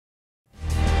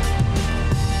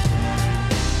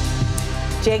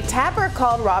Jake Tapper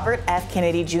called Robert F.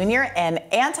 Kennedy Jr. an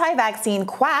anti-vaccine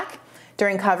quack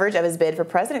during coverage of his bid for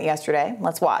president yesterday.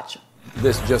 Let's watch.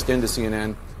 This just into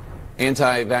CNN.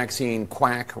 Anti-vaccine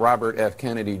quack Robert F.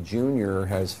 Kennedy Jr.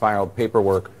 has filed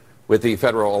paperwork with the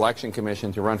Federal Election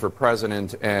Commission to run for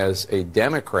president as a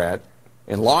Democrat.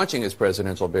 In launching his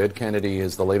presidential bid, Kennedy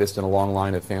is the latest in a long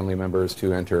line of family members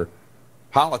to enter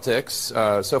politics.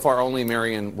 So far, only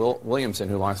Marianne Williamson,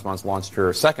 who last month launched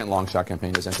her second long-shot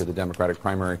campaign, has entered the Democratic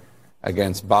primary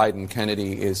against Biden.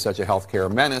 Kennedy is such a healthcare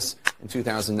menace. In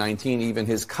 2019, even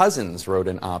his cousins wrote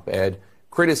an op-ed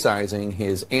criticizing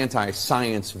his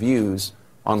anti-science views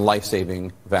on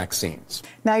life-saving vaccines.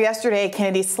 Now, yesterday,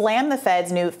 Kennedy slammed the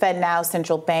Fed's new FedNow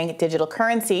central bank digital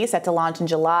currency set to launch in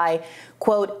July.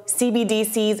 Quote,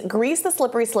 CBDCs grease the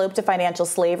slippery slope to financial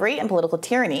slavery and political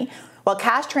tyranny. While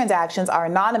cash transactions are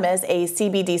anonymous, a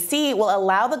CBDC will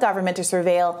allow the government to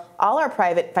surveil all our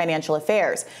private financial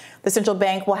affairs. The central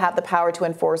bank will have the power to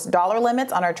enforce dollar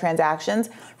limits on our transactions,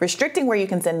 restricting where you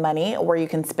can send money, where you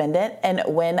can spend it, and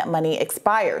when money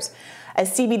expires. A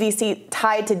CBDC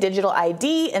tied to digital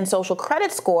ID and social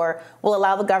credit score will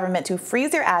allow the government to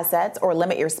freeze your assets or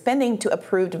limit your spending to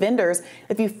approved vendors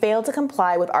if you fail to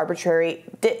comply with arbitrary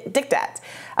diktat,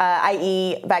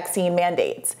 i.e. vaccine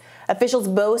mandates. Officials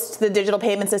boast the digital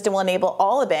payment system will enable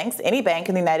all the banks, any bank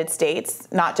in the United States,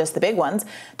 not just the big ones,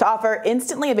 to offer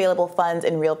instantly available funds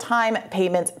in real-time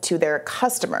payments to their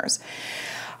customers.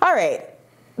 All right,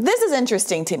 this is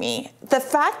interesting to me. The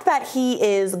fact that he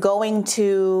is going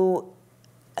to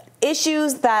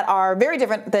issues that are very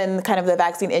different than kind of the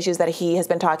vaccine issues that he has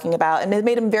been talking about and has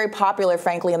made him very popular,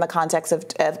 frankly, in the context of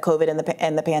COVID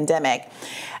and the pandemic,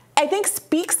 I think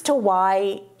speaks to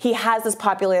why he has this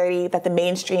popularity that the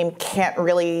mainstream can't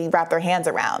really wrap their hands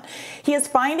around. He is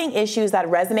finding issues that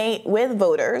resonate with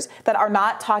voters that are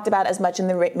not talked about as much in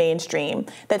the mainstream,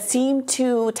 that seem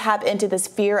to tap into this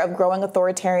fear of growing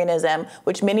authoritarianism,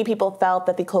 which many people felt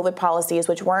that the COVID policies,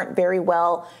 which weren't very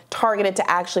well targeted to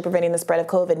actually preventing the spread of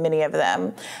COVID, many of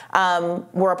them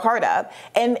were a part of,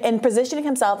 and positioning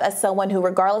himself as someone who,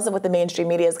 regardless of what the mainstream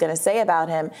media is going to say about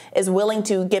him, is willing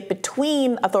to get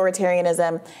between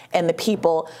authoritarianism and the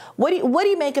people. What do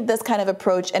you make of this kind of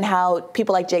approach and how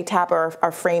people like Jake Tapper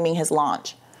are framing his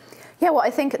launch? Yeah, well,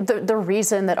 I think the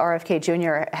reason that RFK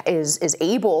Jr. is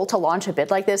able to launch a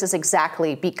bid like this is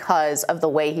exactly because of the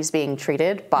way he's being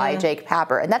treated by Jake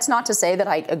Tapper. And that's not to say that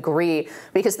I agree,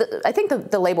 because I think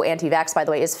the label anti-vax, by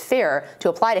the way, is fair to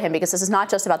apply to him, because this is not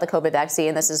just about the COVID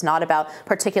vaccine. This is not about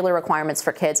particular requirements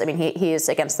for kids. I mean, he is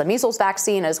against the measles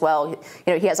vaccine as well.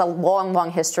 You know, he has a long, long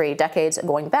history, decades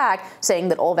going back, saying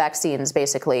that all vaccines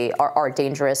basically are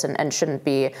dangerous and shouldn't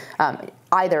be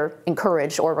either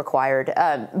encouraged or required.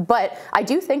 But I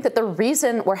do think that the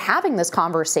reason we're having this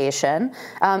conversation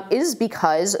is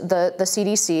because the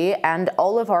CDC and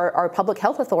all of our public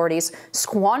health authorities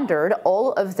squandered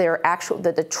all of their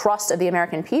the trust of the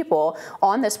American people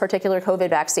on this particular COVID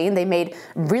vaccine. They made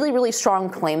really, really strong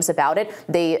claims about it.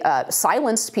 They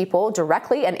silenced people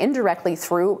directly and indirectly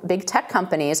through big tech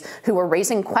companies who were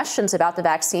raising questions about the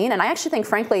vaccine. And I actually think,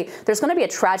 frankly, there's going to be a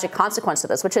tragic consequence to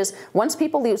this, which is once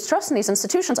people lose trust in these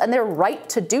institutions, and they're right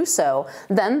to do so,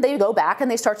 then they go back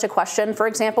and they start to question, for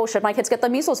example, should my kids get the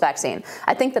measles vaccine?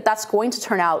 I think that that's going to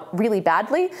turn out really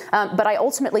badly, but I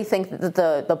ultimately think that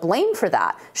the blame for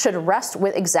that should rest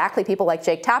with exactly people like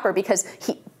Jake Tapper, because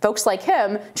folks like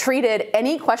him treated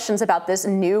any questions about this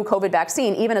new COVID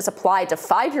vaccine, even as applied to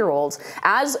 5-year-olds,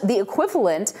 as the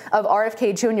equivalent of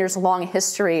RFK Jr.'s long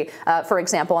history, for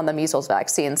example, on the measles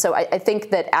vaccine. So I think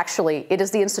that actually it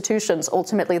is the institutions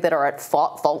ultimately that are at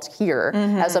fault here,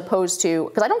 as opposed to,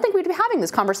 because I don't think we'd be having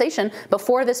this conversation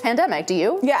before this pandemic. Do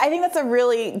you? Yeah, I think that's a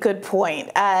really good point.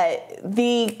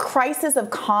 The crisis of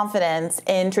confidence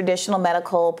in traditional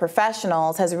medical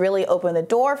professionals has really opened the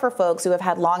door for folks who have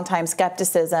had longtime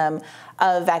skepticism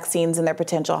of vaccines and their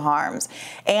potential harms.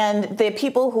 And the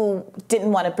people who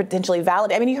didn't want to potentially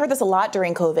validate, I mean, you heard this a lot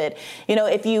during COVID. You know,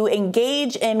 if you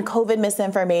engage in COVID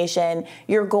misinformation,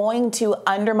 you're going to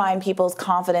undermine people's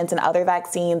confidence in other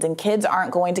vaccines, and kids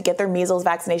aren't going to get their measles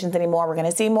vaccinations anymore. We're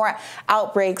going to see more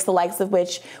outbreaks, the likes of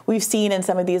which we've seen in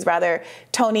some of these rather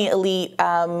Tony elite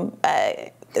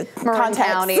Marin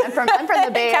County. I'm from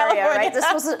the Bay Area, right?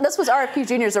 This was RFK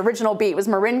Jr.'s original beat, was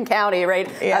Marin County, right?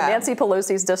 Yeah. Nancy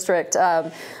Pelosi's district.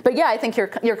 But yeah, I think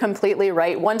you're completely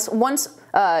right. Once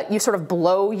you sort of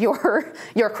blow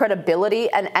your credibility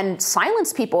and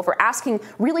silence people for asking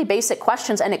really basic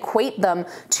questions and equate them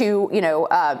to,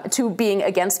 to being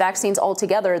against vaccines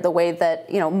altogether, the way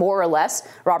that, more or less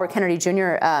Robert F. Kennedy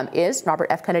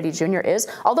Jr. is.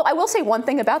 Although I will say one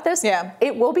thing about this. Yeah.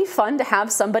 It will be fun to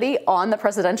have somebody on the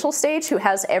presidential stage who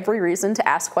has every reason to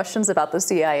ask questions about the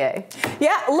CIA.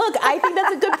 Yeah, look, I think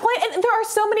that's a good point. And there are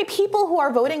so many people who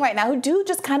are voting right now who do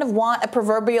just kind of want a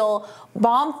proverbial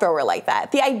bomb thrower like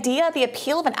that. The idea, the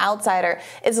appeal of an outsider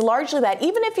is largely that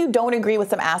even if you don't agree with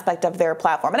some aspect of their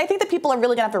platform, and I think that people are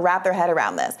really going to have to wrap their head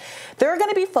around this, there are going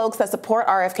to be folks that support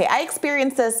RFK. I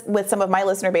experienced this with some of my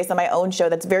listener base on my own show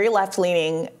that's very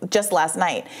left-leaning just last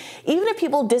night. Even if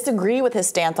people disagree with his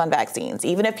stance on vaccines,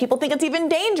 even if people think it's even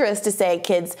dangerous to say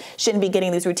kids shouldn't be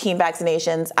getting these routine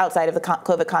vaccinations outside of the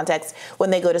COVID context when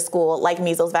they go to school, like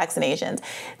measles vaccinations,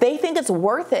 they think it's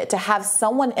worth it to have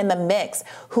someone in the mix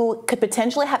who could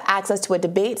potentially have access to a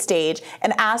debate stage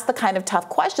and ask the kind of tough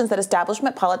questions that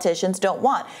establishment politicians don't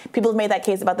want. People have made that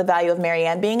case about the value of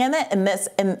Marianne being in it, and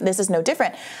this is no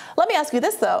different. Let me ask you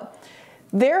this, though.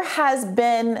 There has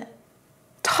been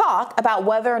talk about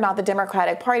whether or not the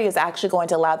Democratic Party is actually going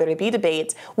to allow there to be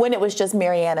debates when it was just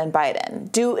Marianne and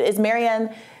Biden. Is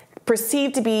Marianne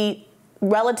perceived to be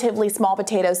relatively small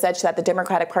potatoes such that the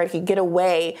Democratic Party could get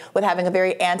away with having a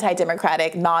very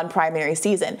anti-democratic non-primary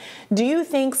season? Do you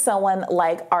think someone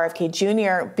like RFK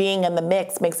Jr. being in the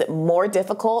mix makes it more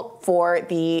difficult for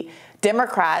the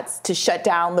Democrats to shut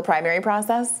down the primary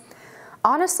process?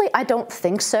 Honestly, I don't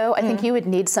think so. I think you would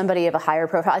need somebody of a higher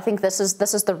profile. I think this is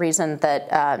the reason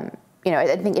that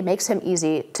I think it makes him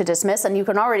easy to dismiss, and you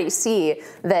can already see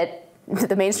that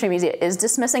the mainstream media is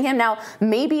dismissing him. Now,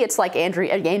 maybe it's like Andrew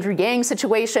Yang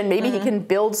situation. Maybe he can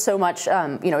build so much,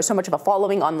 so much of a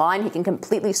following online. He can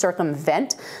completely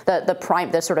circumvent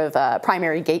the sort of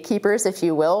primary gatekeepers, if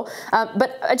you will.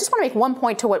 But I just want to make one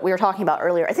point to what we were talking about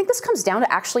earlier. I think this comes down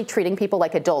to actually treating people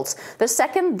like adults. The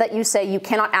second that you say you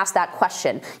cannot ask that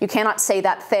question, you cannot say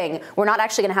that thing, we're not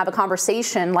actually going to have a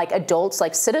conversation like adults,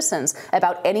 like citizens,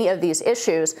 about any of these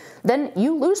issues, then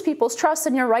you lose people's trust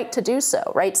in your right to do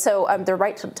so, right? So their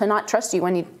right to not trust you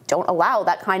when you don't allow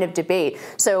that kind of debate.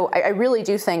 So I really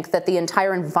do think that the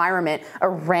entire environment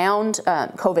around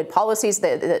COVID policies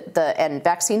and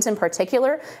vaccines in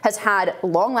particular has had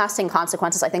long-lasting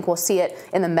consequences. I think we'll see it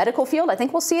in the medical field. I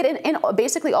think we'll see it in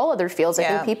basically all other fields. I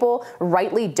think people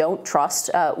rightly don't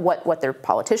trust what their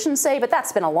politicians say, but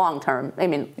that's been a long term. I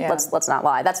mean, let's not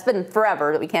lie. That's been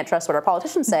forever that we can't trust what our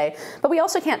politicians say, but we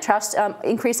also can't trust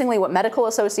increasingly what medical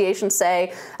associations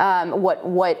say,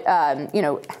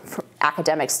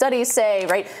 academic studies say,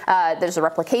 right? There's a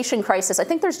replication crisis. I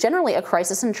think there's generally a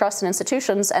crisis in trust in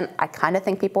institutions, and I kind of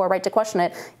think people are right to question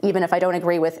it, even if I don't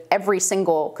agree with every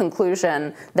single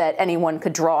conclusion that anyone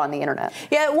could draw on the internet.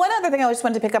 Yeah, one other thing I just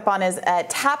wanted to pick up on is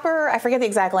Tapper, I forget the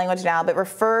exact language now, but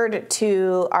referred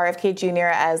to RFK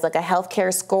Jr. as like a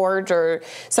healthcare scourge, or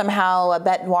somehow a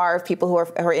bête noire of people who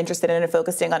are interested in and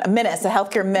focusing on a menace, a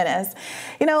healthcare menace.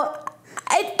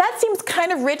 That seems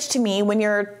kind of rich to me when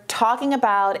you're talking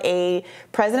about a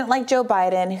president like Joe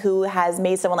Biden, who has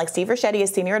made someone like Steve Ricchetti a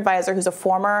senior advisor, who's a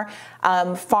former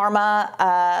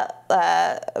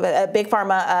big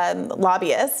pharma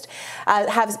lobbyist,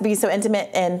 be so intimate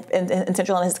and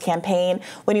central in his campaign.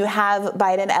 When you have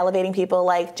Biden elevating people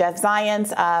like Jeff Zients,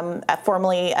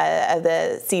 formerly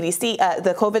the CDC,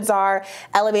 the COVID czar,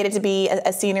 elevated to be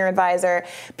a senior advisor,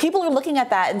 people are looking at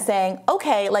that and saying,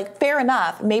 okay, like, fair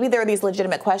enough. Maybe there are these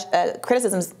legitimate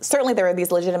criticisms. Certainly there are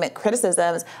these legitimate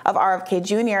criticisms of RFK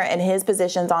Jr. and his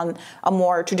positions on a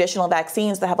more traditional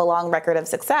vaccines that have a long record of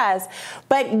success.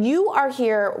 But you are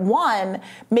here, one,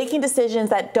 making decisions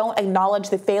that don't acknowledge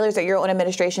the failures that your own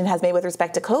administration has made with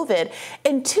respect to COVID.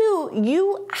 And two,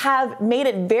 you have made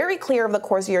it very clear over the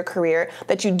course of your career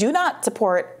that you do not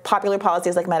support popular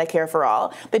policies like Medicare for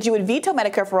All, that you would veto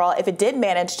Medicare for All if it did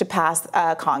manage to pass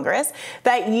Congress,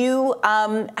 that you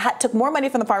took more money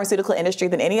from the pharmaceutical industry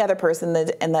than any other person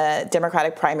in the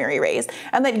Democratic primary race,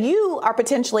 and that you are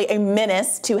potentially a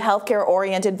menace to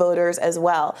healthcare-oriented voters as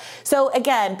well. So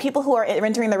again, people who are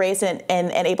entering the race and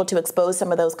able to expose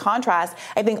some of those contrasts,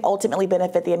 I think ultimately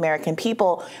benefit the American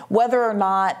people. Whether or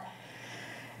not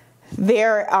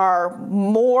there are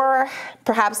more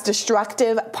perhaps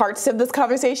destructive parts of this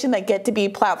conversation that get to be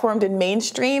platformed and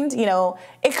mainstreamed,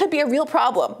 it could be a real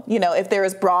problem, if there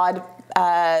is broad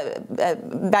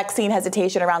vaccine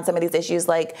hesitation around some of these issues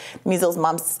like measles,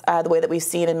 mumps, the way that we've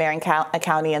seen in Marion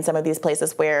County and some of these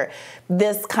places where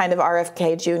this kind of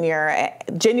RFK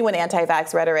Jr. genuine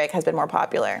anti-vax rhetoric has been more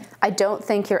popular. I don't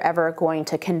think you're ever going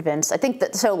to convince. I think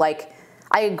that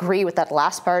I agree with that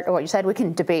last part of what you said. We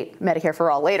can debate Medicare for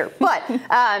all later. But,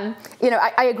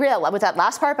 I agree with that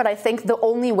last part, but I think the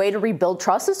only way to rebuild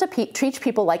trust is to treat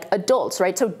people like adults,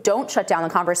 right? So don't shut down the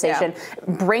conversation.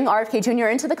 Yeah. Bring RFK Jr.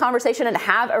 into the conversation and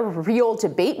have a real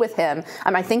debate with him.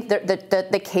 I think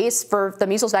the case for the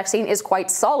measles vaccine is quite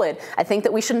solid. I think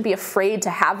that we shouldn't be afraid to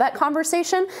have that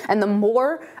conversation. And the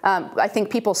more I think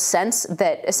people sense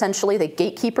that essentially the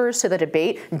gatekeepers to the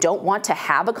debate don't want to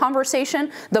have a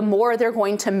conversation, the more they're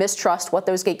going to mistrust what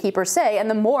those gatekeepers say, and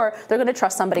the more they're going to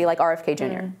trust somebody like RFK Jr.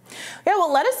 Yeah,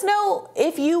 well, let us know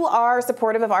if you are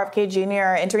supportive of RFK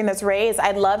Jr. entering this race.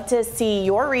 I'd love to see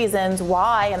your reasons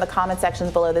why in the comment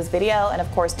sections below this video. And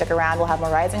of course, stick around. We'll have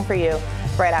more Rising for you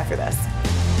right after this.